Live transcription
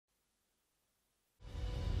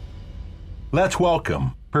Let's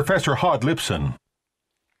welcome Professor Hod Lipson.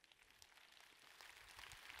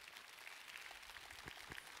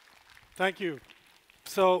 Thank you.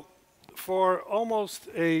 So, for almost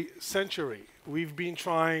a century, we've been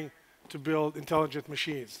trying to build intelligent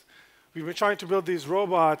machines. We've been trying to build these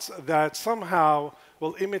robots that somehow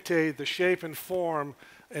will imitate the shape and form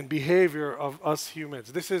and behavior of us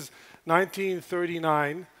humans. This is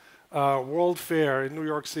 1939 World Fair in New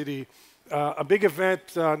York City. A big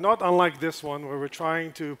event, not unlike this one, where we're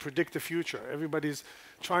trying to predict the future. Everybody's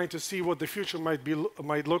trying to see what the future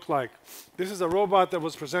might look like. This is a robot that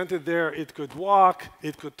was presented there. It could walk,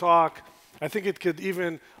 it could talk. I think it could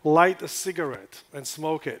even light a cigarette and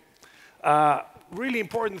smoke it. Really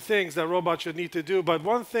important things that robots should need to do, but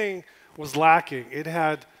one thing was lacking. It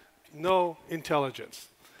had no intelligence.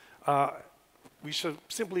 We should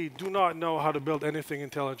simply do not know how to build anything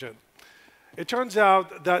intelligent. It turns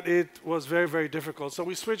out that it was very, very difficult, so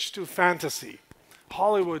we switched to fantasy.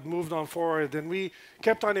 Hollywood moved on forward, and we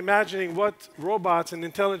kept on imagining what robots and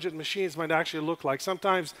intelligent machines might actually look like.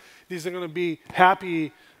 Sometimes these are going to be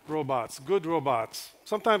happy robots, good robots.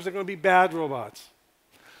 Sometimes they're going to be bad robots.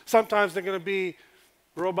 Sometimes they're going to be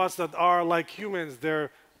robots that are like humans.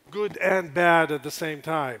 They're good and bad at the same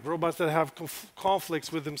time. Robots that have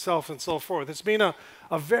conflicts with themselves and so forth. It's been a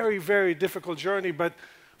very, very difficult journey, but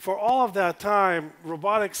for all of that time,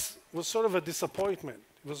 robotics was sort of a disappointment.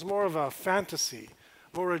 It was more of a fantasy,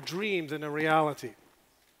 more a dream than a reality.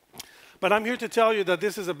 But I'm here to tell you that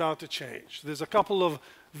this is about to change. There's a couple of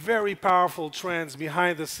very powerful trends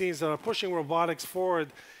behind the scenes that are pushing robotics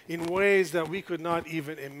forward in ways that we could not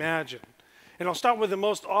even imagine. And I'll start with the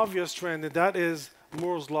most obvious trend, and that is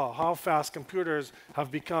Moore's Law, how fast computers have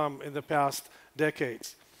become in the past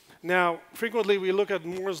decades. Now, frequently we look at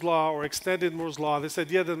Moore's Law or extended Moore's Law, this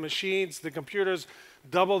idea that machines, the computers,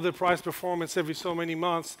 double the price performance every so many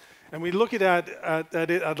months, and we look at it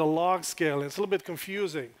at a log scale, and it's a little bit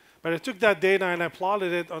confusing. But I took that data and I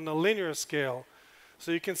plotted it on a linear scale,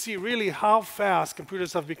 so you can see really how fast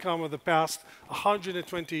computers have become over the past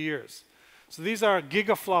 120 years. So these are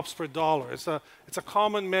gigaflops per dollar. It's a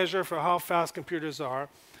common measure for how fast computers are.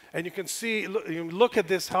 And you can see, look at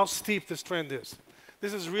this, how steep this trend is.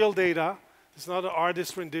 This is real data. It's not an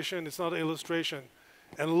artist's rendition. It's not an illustration.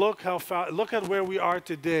 And look at where we are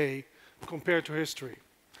today compared to history.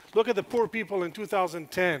 Look at the poor people in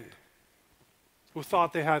 2010 who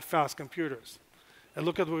thought they had fast computers. And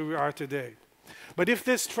look at where we are today. But if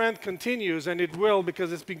this trend continues, and it will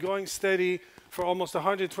because it's been going steady for almost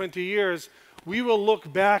 120 years, we will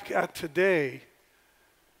look back at today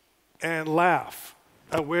and laugh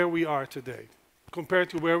at where we are today compared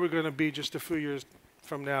to where we're going to be just a few years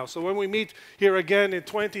from now. So when we meet here again in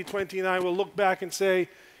 2029, we'll look back and say,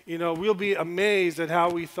 you know, we'll be amazed at how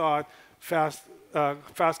we thought fast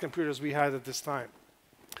computers we had at this time.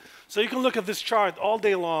 So you can look at this chart all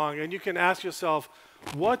day long, and you can ask yourself,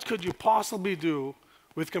 what could you possibly do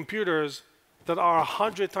with computers that are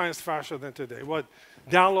 100 times faster than today? What,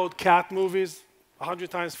 download cat movies 100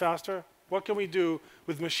 times faster? What can we do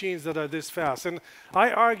with machines that are this fast? And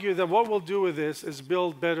I argue that what we'll do with this is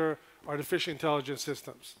build better artificial intelligence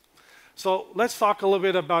systems. So let's talk a little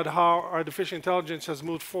bit about how artificial intelligence has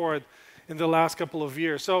moved forward in the last couple of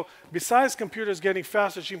years. So besides computers getting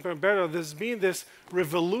faster, cheaper, and better, there's been this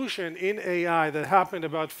revolution in AI that happened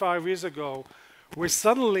about 5 years ago, where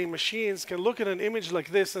suddenly machines can look at an image like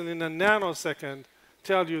this and in a nanosecond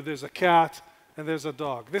tell you there's a cat and there's a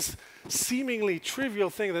dog. This seemingly trivial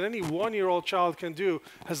thing that any one-year-old child can do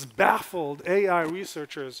has baffled AI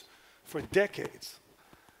researchers for decades.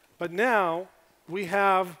 But now we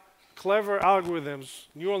have clever algorithms,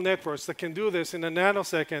 neural networks that can do this in a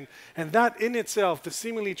nanosecond, and that in itself, the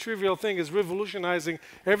seemingly trivial thing, is revolutionizing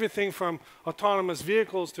everything from autonomous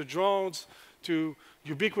vehicles to drones to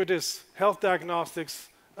ubiquitous health diagnostics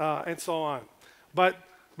and so on. But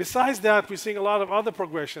besides that, we're seeing a lot of other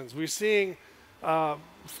progressions. We're seeing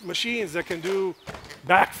machines that can do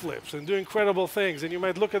backflips and do incredible things. And you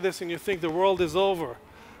might look at this and you think the world is over.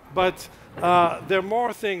 But there are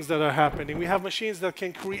more things that are happening. We have machines that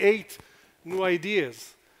can create new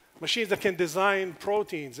ideas, machines that can design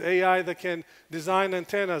proteins, AI that can design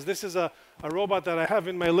antennas. This is a robot that I have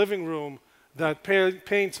in my living room that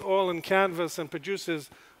paints oil and canvas and produces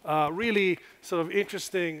really sort of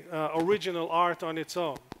interesting original art on its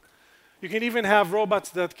own. You can even have robots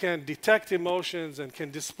that can detect emotions and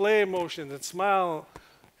can display emotions and smile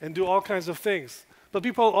and do all kinds of things. But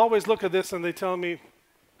people always look at this and they tell me,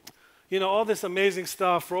 you know, all this amazing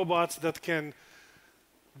stuff, robots that can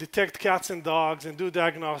detect cats and dogs and do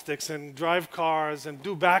diagnostics and drive cars and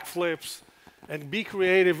do backflips and be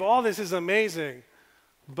creative, all this is amazing.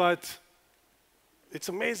 But it's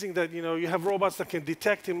amazing that you have robots that can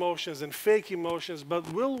detect emotions and fake emotions,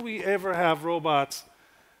 but will we ever have robots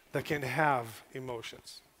that can have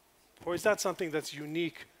emotions? Or is that something that's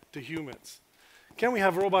unique to humans? Can we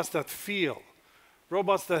have robots that feel,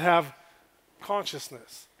 robots that have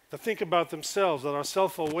consciousness, that think about themselves, that are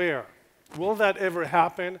self-aware? Will that ever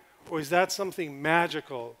happen, or is that something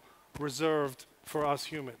magical reserved for us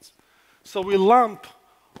humans? So we lump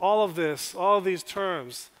all of this, all of these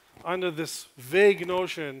terms, under this vague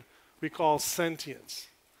notion we call sentience.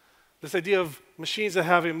 This idea of machines that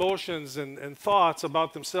have emotions and thoughts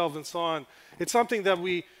about themselves and so on. It's something that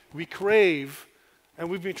we crave, and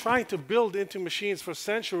we've been trying to build into machines for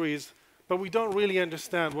centuries, but we don't really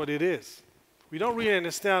understand what it is. We don't really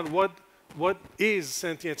understand what is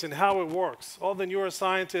sentience and how it works. All the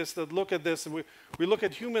neuroscientists that look at this, we look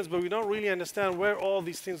at humans, but we don't really understand where all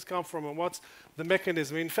these things come from and what's the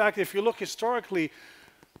mechanism. In fact, if you look historically,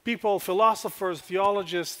 people, philosophers,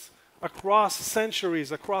 theologists, across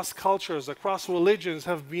centuries, across cultures, across religions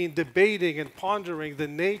have been debating and pondering the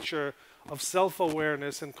nature of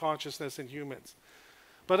self-awareness and consciousness in humans.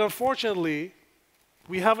 But unfortunately,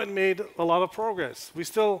 we haven't made a lot of progress. We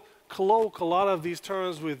still cloak a lot of these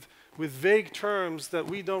terms with vague terms that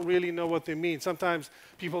we don't really know what they mean. Sometimes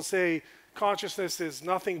people say consciousness is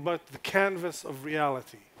nothing but the canvas of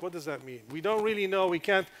reality. What does that mean? We don't really know. We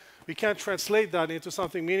can't translate that into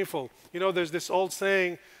something meaningful. There's this old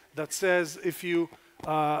saying that says if you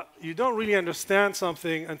don't really understand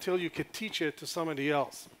something until you can teach it to somebody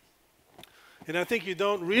else. And I think you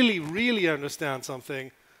don't really understand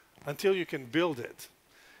something until you can build it.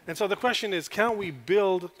 And so the question is, can we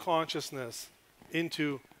build consciousness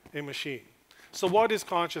into a machine? So what is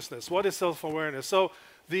consciousness? What is self-awareness? So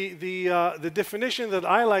the definition that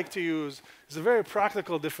I like to use is a very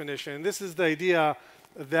practical definition. This is the idea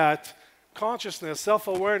that consciousness,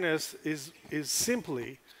 self-awareness, is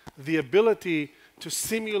simply the ability to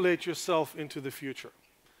simulate yourself into the future.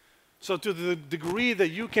 So to the degree that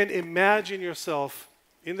you can imagine yourself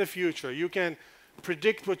in the future, you can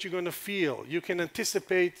predict what you're going to feel, you can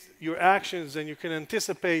anticipate your actions, and you can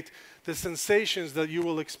anticipate the sensations that you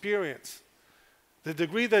will experience. The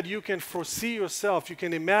degree that you can foresee yourself, you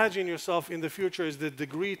can imagine yourself in the future, is the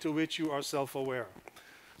degree to which you are self-aware.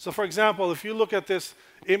 So for example, if you look at this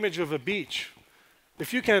image of a beach,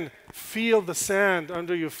 if you can feel the sand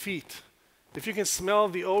under your feet, if you can smell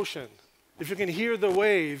the ocean, if you can hear the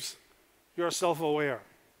waves, you are self-aware.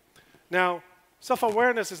 Now,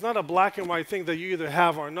 self-awareness is not a black and white thing that you either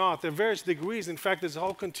have or not. There are various degrees. In fact, there's a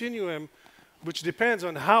whole continuum which depends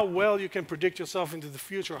on how well you can predict yourself into the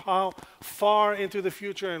future, how far into the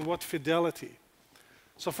future, and what fidelity.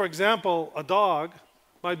 So for example, a dog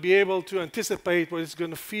might be able to anticipate what it's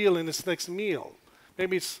going to feel in its next meal.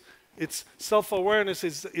 Maybe its self-awareness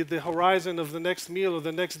is at the horizon of the next meal or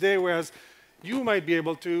the next day, whereas you might be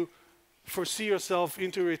able to foresee yourself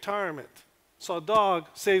into retirement. So a dog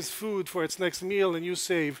saves food for its next meal, and you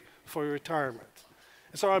save for your retirement.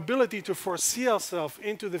 And so our ability to foresee ourselves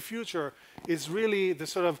into the future is really the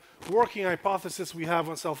sort of working hypothesis we have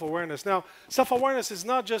on self-awareness. Now, self-awareness is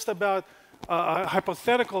not just about a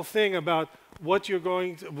hypothetical thing about what's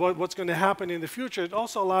going to happen in the future. It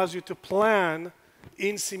also allows you to plan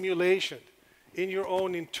in simulation, in your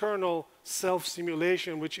own internal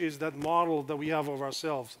self-simulation, which is that model that we have of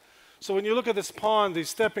ourselves. So when you look at this pond, these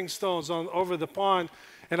stepping stones over the pond,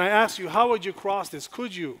 and I ask you, how would you cross this?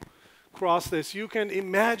 Could you cross this? You can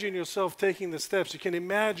imagine yourself taking the steps. You can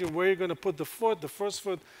imagine where you're going to put the foot, the first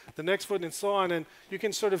foot, the next foot, and so on, and you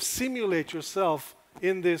can sort of simulate yourself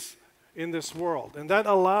in this world. And that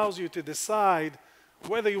allows you to decide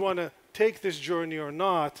whether you want to take this journey or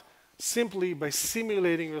not, simply by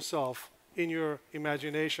simulating yourself in your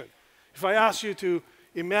imagination. If I ask you to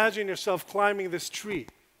imagine yourself climbing this tree,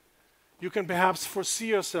 you can perhaps foresee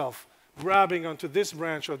yourself grabbing onto this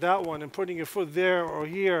branch or that one and putting your foot there or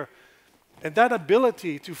here. And that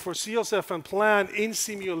ability to foresee yourself and plan in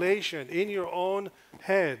simulation, in your own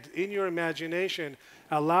head, in your imagination,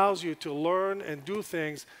 allows you to learn and do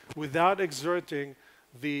things without exerting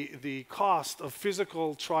the cost of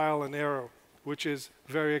physical trial and error, which is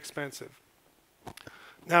very expensive.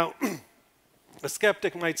 Now, a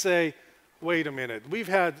skeptic might say, wait a minute, we've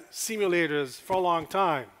had simulators for a long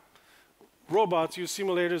time. Robots use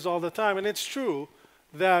simulators all the time, and it's true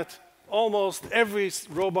that almost every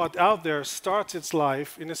robot out there starts its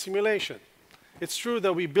life in a simulation. It's true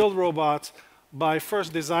that we build robots by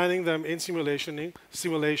first designing them in simulation,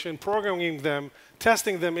 programming them,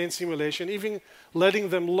 testing them in simulation, even letting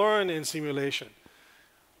them learn in simulation.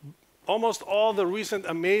 Almost all the recent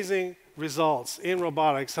amazing results in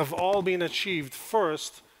robotics have all been achieved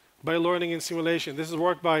first by learning in simulation. This is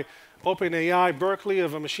work by OpenAI, Berkeley,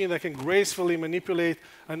 of a machine that can gracefully manipulate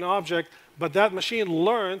an object, but that machine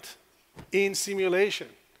learned in simulation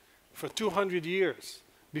for 200 years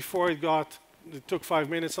before it took 5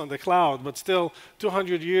 minutes on the cloud, but still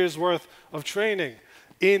 200 years worth of training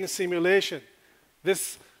in simulation.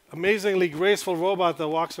 This amazingly graceful robot that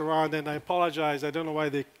walks around, and I apologize, I don't know why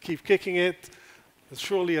they keep kicking it. There's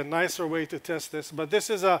surely a nicer way to test this, but this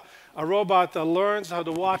is a robot that learns how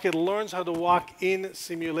to walk. It learns how to walk in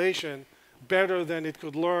simulation better than it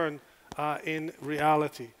could learn in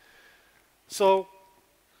reality. So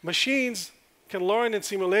machines can learn in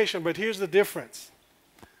simulation, but here's the difference.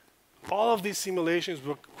 All of these simulations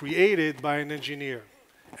were created by an engineer.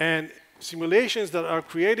 And simulations that are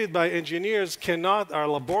created by engineers are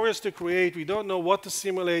laborious to create. We don't know what to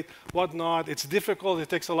simulate, what not. It's difficult, it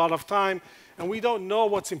takes a lot of time, and we don't know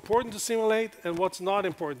what's important to simulate and what's not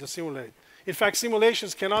important to simulate. In fact,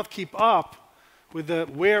 simulations cannot keep up with the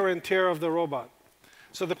wear and tear of the robot.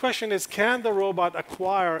 So the question is, can the robot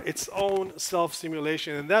acquire its own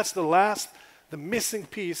self-simulation? And that's the missing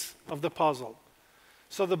piece of the puzzle.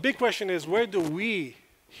 So the big question is, where do we,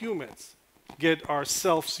 humans, get our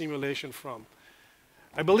self-simulation from?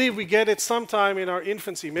 I believe we get it sometime in our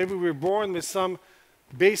infancy. Maybe we're born with some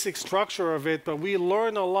basic structure of it, but we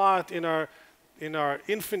learn a lot in our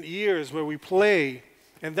infant years where we play.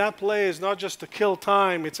 And that play is not just to kill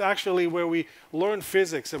time, it's actually where we learn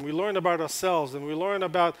physics, and we learn about ourselves, and we learn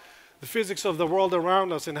about the physics of the world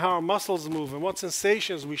around us, and how our muscles move, and what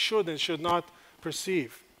sensations we should and should not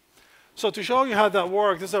perceive. So to show you how that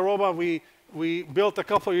works, this is a robot we built a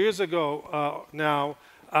couple of years ago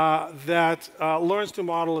that learns to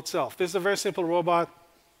model itself. This is a very simple robot.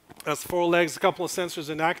 It has 4 legs, a couple of sensors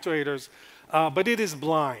and actuators, but it is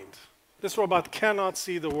blind. This robot cannot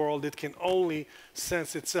see the world. It can only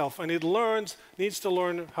sense itself. And it needs to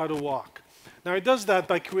learn how to walk. Now, it does that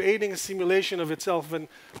by creating a simulation of itself. And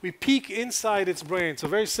we peek inside its brain. It's a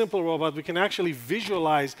very simple robot. We can actually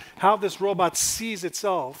visualize how this robot sees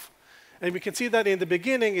itself. And we can see that in the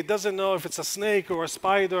beginning, it doesn't know if it's a snake or a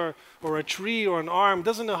spider or a tree or an arm. It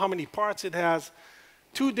doesn't know how many parts it has.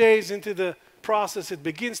 2 days into the process, it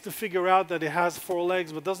begins to figure out that it has 4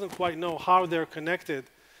 legs, but doesn't quite know how they're connected.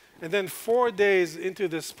 And then 4 days into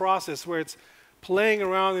this process where it's playing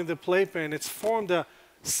around in the playpen, it's formed a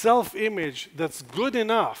self-image that's good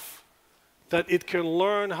enough that it can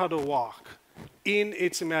learn how to walk in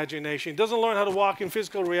its imagination. It doesn't learn how to walk in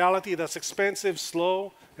physical reality. That's expensive,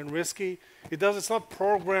 slow, and risky. It's not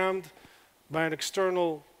programmed by an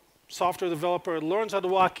external software developer. It learns how to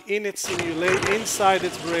walk in its inside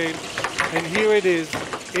its brain, and here it is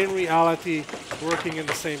in reality, working in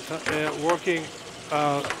the same time,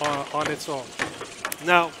 on its own.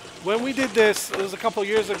 Now, when we did this, it was a couple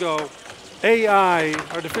years ago, AI,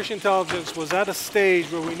 artificial intelligence, was at a stage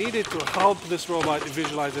where we needed to help this robot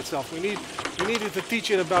visualize itself. We needed to teach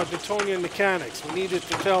it about Newtonian mechanics. We needed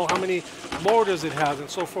to tell how many motors it has and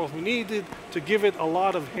so forth. We needed to give it a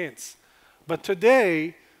lot of hints. But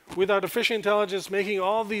today, with artificial intelligence making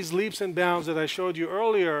all these leaps and bounds that I showed you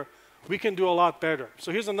earlier, we can do a lot better.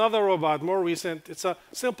 So here's another robot, more recent. It's a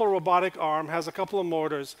simple robotic arm, has a couple of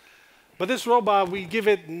motors. But this robot, we give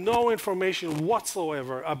it no information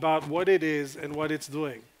whatsoever about what it is and what it's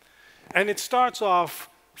doing. And it starts off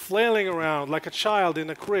flailing around like a child in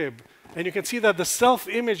a crib. And you can see that the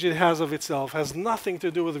self-image it has of itself has nothing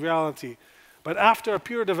to do with reality. But after a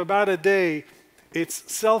period of about a day,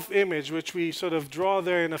 its self-image, which we sort of draw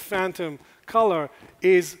there in a phantom color,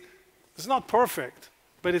 it's not perfect,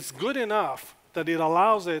 but it's good enough that it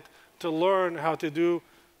allows it to learn how to do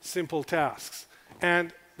simple tasks.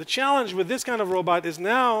 And the challenge with this kind of robot is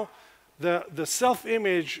now the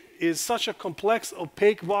self-image is such a complex,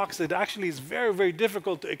 opaque box that actually is very, very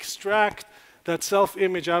difficult to extract that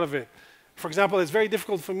self-image out of it. For example, it's very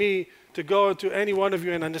difficult for me to go to any one of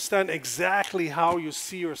you and understand exactly how you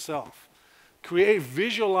see yourself.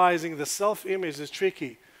 Visualizing the self-image is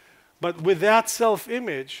tricky. But with that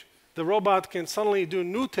self-image, the robot can suddenly do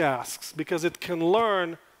new tasks because it can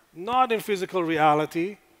learn not in physical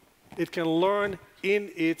reality, it can learn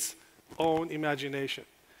in its own imagination.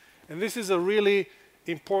 And this is a really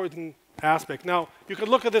important aspect. Now, you can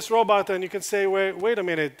look at this robot and you can say, wait a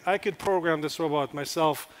minute, I could program this robot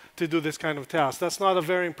myself to do this kind of task. That's not a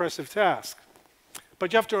very impressive task.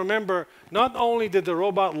 But you have to remember, not only did the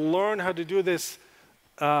robot learn how to do this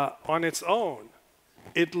on its own,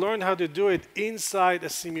 it learned how to do it inside a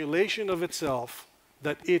simulation of itself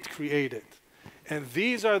that it created. And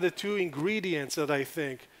these are the 2 ingredients that I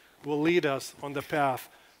think will lead us on the path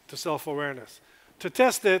to self-awareness. To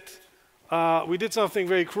test it, we did something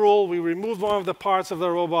very cruel. We removed one of the parts of the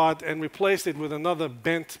robot and replaced it with another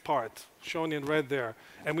bent part, shown in red there.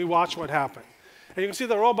 And we watched what happened. And you can see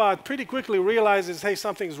the robot pretty quickly realizes, hey,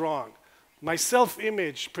 something's wrong. My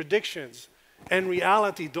self-image predictions and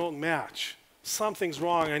reality don't match. Something's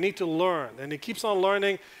wrong. I need to learn. And it keeps on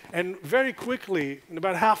learning. And very quickly, in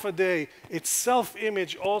about half a day, its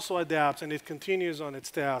self-image also adapts and it continues on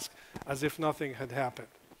its task as if nothing had happened.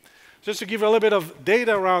 Just to give you a little bit of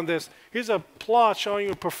data around this, here's a plot showing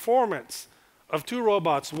you performance of two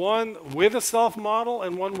robots, one with a self-model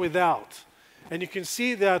and one without. And you can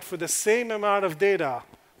see that for the same amount of data,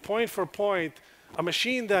 point for point, a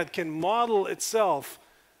machine that can model itself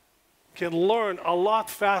can learn a lot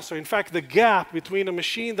faster. In fact, the gap between a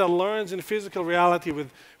machine that learns in physical reality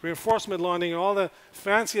with reinforcement learning and all the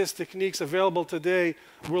fanciest techniques available today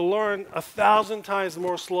will learn 1,000 times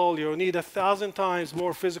more slowly or need 1,000 times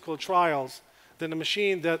more physical trials than a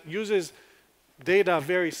machine that uses data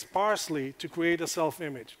very sparsely to create a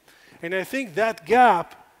self-image. And I think that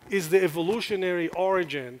gap is the evolutionary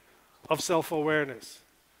origin of self-awareness.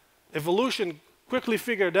 Evolution quickly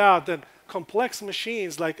figured out that complex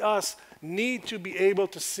machines like us need to be able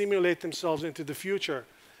to simulate themselves into the future.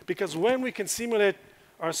 Because when we can simulate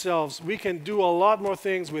ourselves, we can do a lot more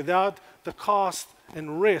things without the cost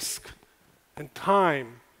and risk and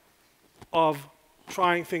time of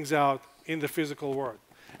trying things out in the physical world.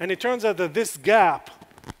 And it turns out that this gap,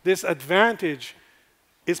 this advantage,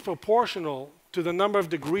 is proportional to the number of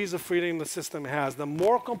degrees of freedom the system has. The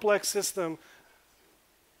more complex system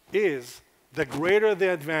is, the greater the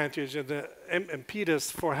advantage and the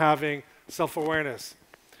impetus for having self-awareness.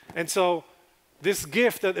 And so this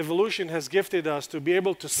gift that evolution has gifted us to be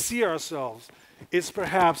able to see ourselves is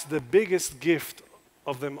perhaps the biggest gift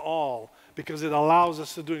of them all, because it allows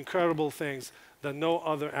us to do incredible things that no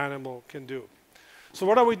other animal can do. So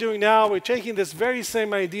what are we doing now? We're taking this very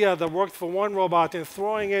same idea that worked for one robot and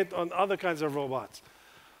throwing it on other kinds of robots.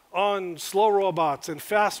 On slow robots and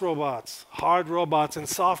fast robots, hard robots and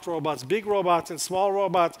soft robots, big robots and small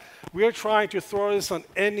robots. We are trying to throw this on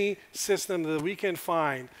any system that we can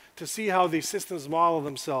find to see how these systems model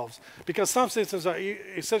themselves. Because some systems are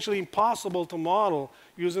essentially impossible to model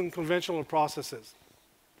using conventional processes.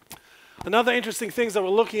 Another interesting thing that we're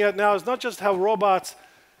looking at now is not just how robots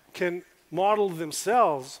can model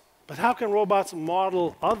themselves, but how can robots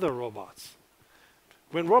model other robots?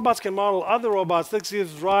 When robots can model other robots, this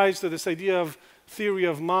gives rise to this idea of theory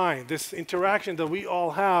of mind, this interaction that we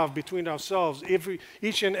all have between ourselves.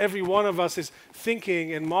 Each and every one of us is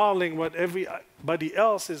thinking and modeling what everybody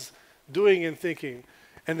else is doing and thinking.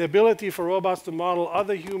 And the ability for robots to model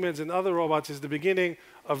other humans and other robots is the beginning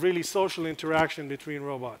of really social interaction between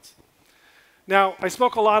robots. Now, I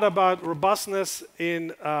spoke a lot about robustness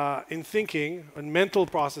in thinking and mental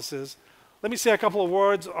processes. Let me say a couple of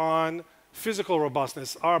words on physical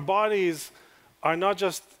robustness. Our bodies are not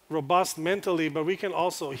just robust mentally, but we can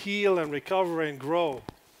also heal and recover and grow.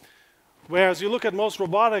 Whereas you look at most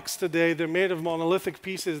robotics today, they're made of monolithic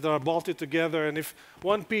pieces that are bolted together, and if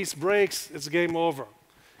one piece breaks, it's game over.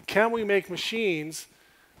 Can we make machines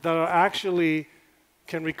that are actually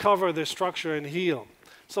can recover their structure and heal?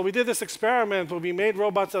 So we did this experiment where we made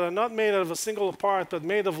robots that are not made out of a single part, but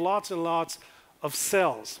made of lots and lots of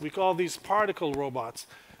cells. We call these particle robots,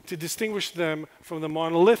 to distinguish them from the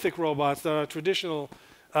monolithic robots that are traditional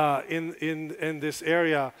in this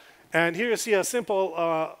area. And here you see a simple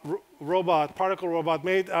particle robot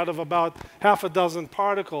made out of about half a dozen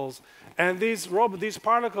particles. And these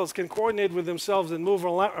particles can coordinate with themselves and move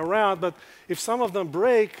around, but if some of them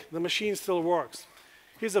break, the machine still works.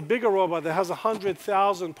 Here's a bigger robot that has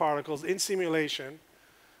 100,000 particles in simulation.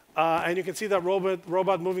 And you can see that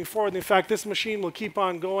robot moving forward. In fact, this machine will keep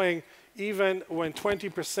on going even when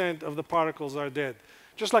 20% of the particles are dead.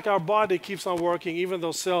 Just like our body keeps on working, even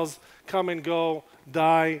though cells come and go,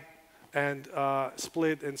 die, and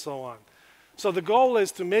split, and so on. So the goal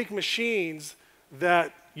is to make machines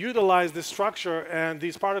that utilize this structure, and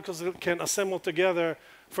these particles can assemble together.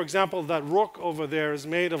 For example, that rook over there is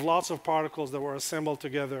made of lots of particles that were assembled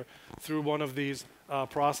together through one of these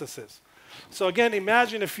processes. So again,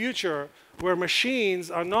 imagine a future where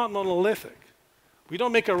machines are not monolithic. We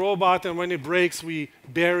don't make a robot and when it breaks, we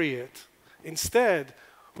bury it. Instead,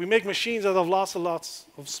 we make machines out of lots and lots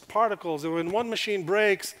of particles. And when one machine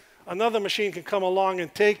breaks, another machine can come along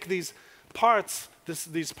and take these parts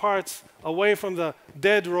away from the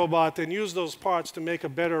dead robot and use those parts to make a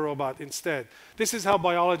better robot instead. This is how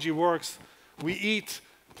biology works. We eat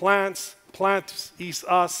plants, plants eat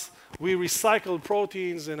us. We recycle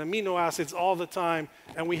proteins and amino acids all the time,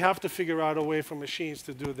 and we have to figure out a way for machines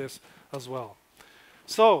to do this as well.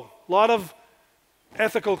 So, a lot of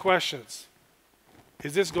ethical questions.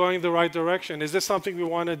 Is this going the right direction? Is this something we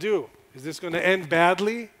want to do? Is this going to end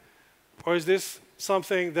badly? Or is this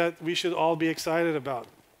something that we should all be excited about?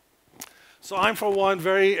 So I'm, for one,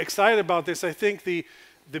 very excited about this. I think the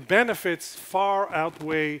benefits far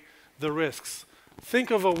outweigh the risks.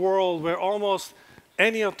 Think of a world where almost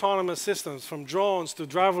any autonomous systems, from drones to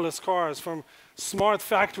driverless cars, from smart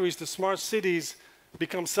factories to smart cities,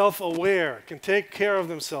 become self-aware, can take care of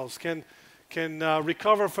themselves, can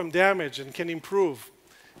recover from damage, and can improve.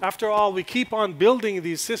 After all, we keep on building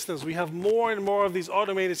these systems. We have more and more of these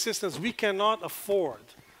automated systems. We cannot afford,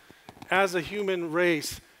 as a human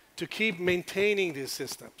race, to keep maintaining these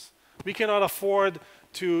systems. We cannot afford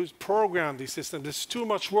to program these systems. It's too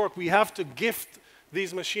much work. We have to gift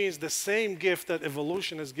these machines the same gift that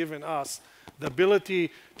evolution has given us, the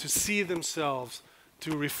ability to see themselves,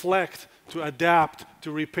 to reflect, to adapt, to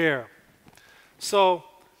repair. So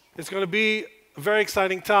it's going to be a very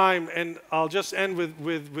exciting time, and I'll just end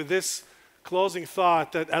with this closing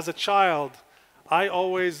thought that as a child, I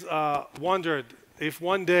always wondered if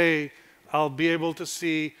one day I'll be able to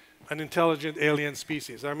see an intelligent alien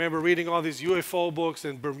species. I remember reading all these UFO books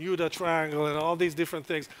and Bermuda Triangle and all these different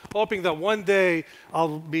things, hoping that one day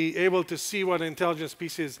I'll be able to see what an intelligent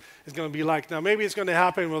species is going to be like. Now, maybe it's going to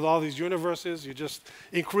happen with all these universes. You just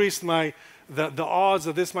increased the odds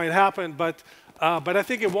that this might happen, but I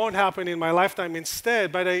think it won't happen in my lifetime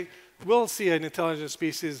instead, but I will see an intelligent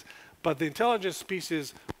species, but the intelligent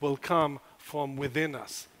species will come from within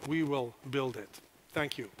us. We will build it.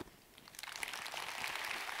 Thank you.